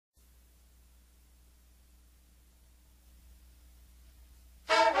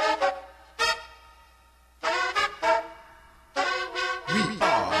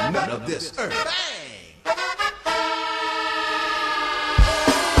of this earth. Bang!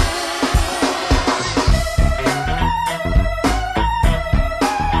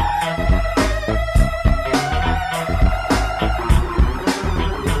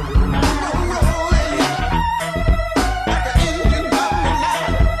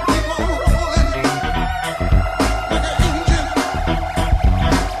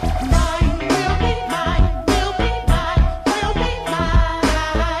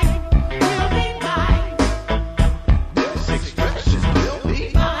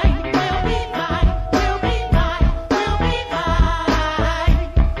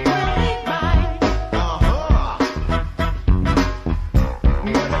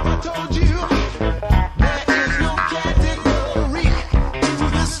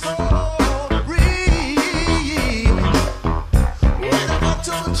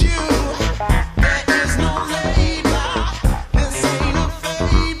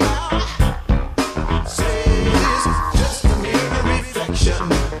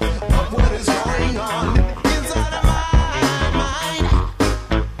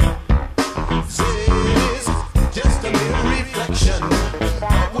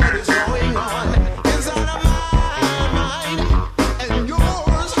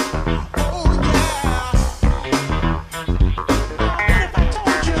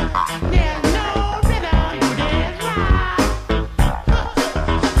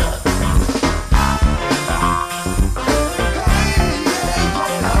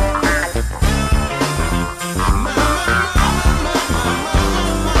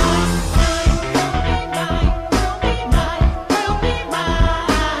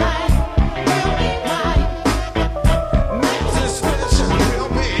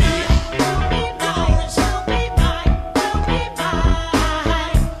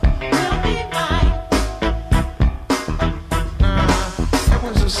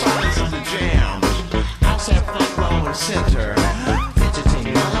 Center,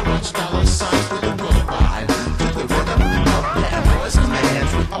 fidgeting while I watch dollar signs with a worldwide to the rhythm of bad boys and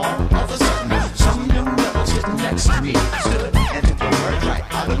mans. All of a sudden, some young devil sitting next to me stood and took the word right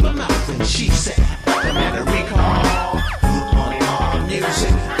out of my mouth, and she said, "The matter recall on our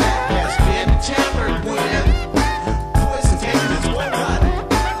music."